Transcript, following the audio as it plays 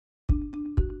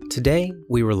Today,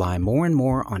 we rely more and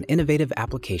more on innovative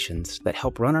applications that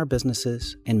help run our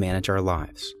businesses and manage our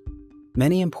lives.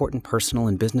 Many important personal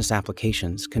and business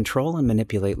applications control and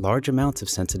manipulate large amounts of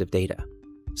sensitive data,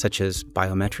 such as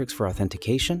biometrics for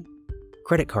authentication,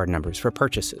 credit card numbers for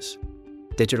purchases,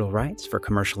 digital rights for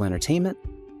commercial entertainment,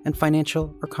 and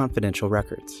financial or confidential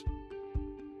records.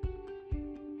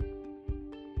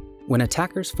 When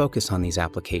attackers focus on these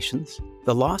applications,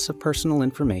 the loss of personal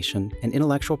information and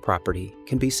intellectual property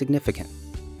can be significant.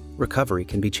 Recovery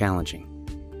can be challenging.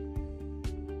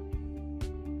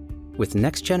 With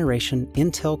next-generation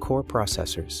Intel Core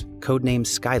processors, codenamed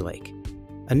Skylake,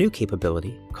 a new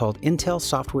capability called Intel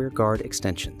Software Guard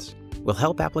Extensions will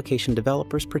help application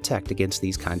developers protect against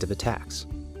these kinds of attacks.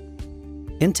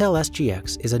 Intel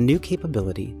SGX is a new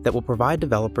capability that will provide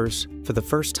developers, for the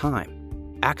first time,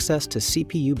 access to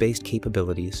CPU-based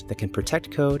capabilities that can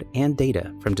protect code and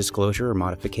data from disclosure or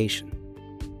modification.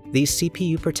 These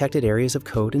CPU-protected areas of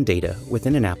code and data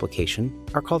within an application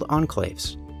are called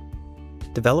enclaves.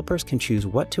 Developers can choose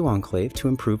what to enclave to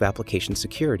improve application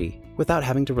security without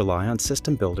having to rely on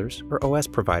system builders or OS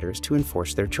providers to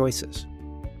enforce their choices.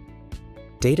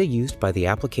 Data used by the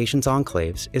application's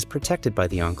enclaves is protected by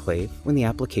the enclave when the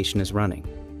application is running,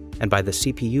 and by the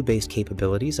CPU-based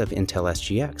capabilities of Intel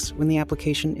SGX when the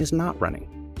application is not running.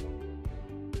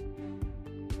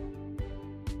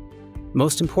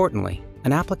 Most importantly,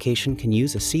 an application can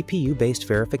use a CPU-based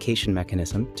verification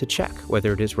mechanism to check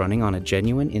whether it is running on a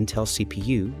genuine Intel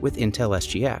CPU with Intel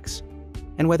SGX,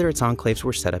 and whether its enclaves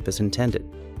were set up as intended.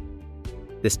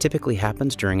 This typically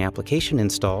happens during application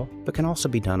install, but can also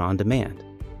be done on demand.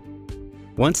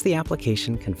 Once the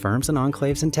application confirms an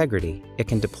enclave's integrity, it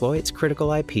can deploy its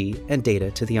critical IP and data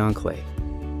to the enclave.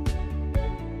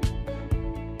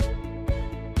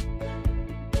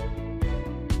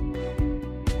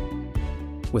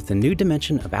 With the new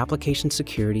dimension of application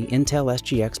security Intel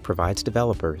SGX provides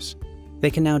developers,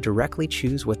 they can now directly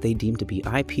choose what they deem to be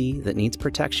IP that needs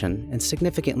protection and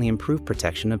significantly improve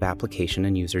protection of application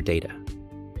and user data.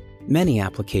 Many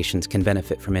applications can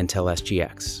benefit from Intel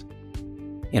SGX.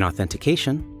 In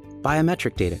authentication,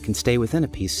 biometric data can stay within a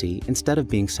PC instead of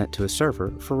being sent to a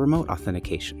server for remote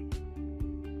authentication.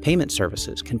 Payment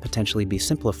services can potentially be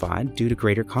simplified due to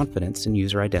greater confidence in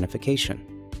user identification.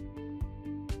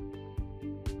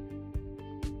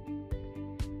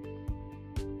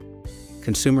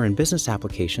 Consumer and business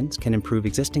applications can improve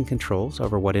existing controls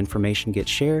over what information gets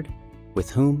shared,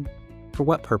 with whom, for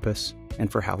what purpose,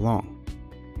 and for how long.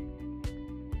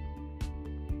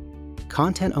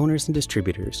 Content owners and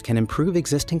distributors can improve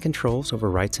existing controls over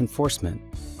rights enforcement,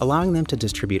 allowing them to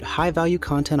distribute high-value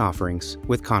content offerings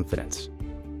with confidence.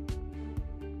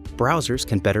 Browsers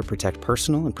can better protect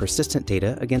personal and persistent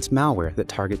data against malware that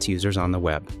targets users on the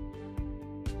web.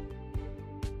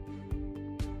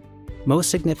 Most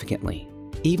significantly,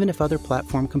 even if other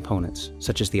platform components,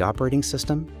 such as the operating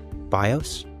system,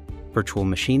 BIOS, virtual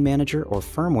machine manager, or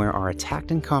firmware are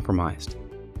attacked and compromised,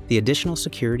 the additional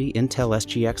security Intel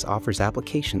SGX offers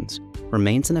applications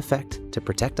remains in effect to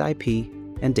protect IP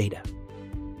and data.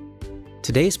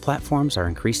 Today's platforms are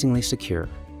increasingly secure.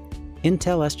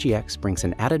 Intel SGX brings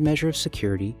an added measure of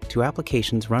security to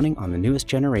applications running on the newest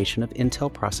generation of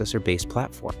Intel processor-based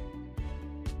platform.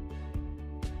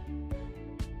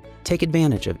 Take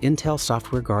advantage of Intel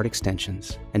Software Guard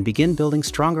extensions and begin building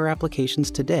stronger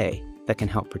applications today that can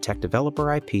help protect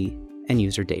developer IP and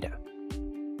user data.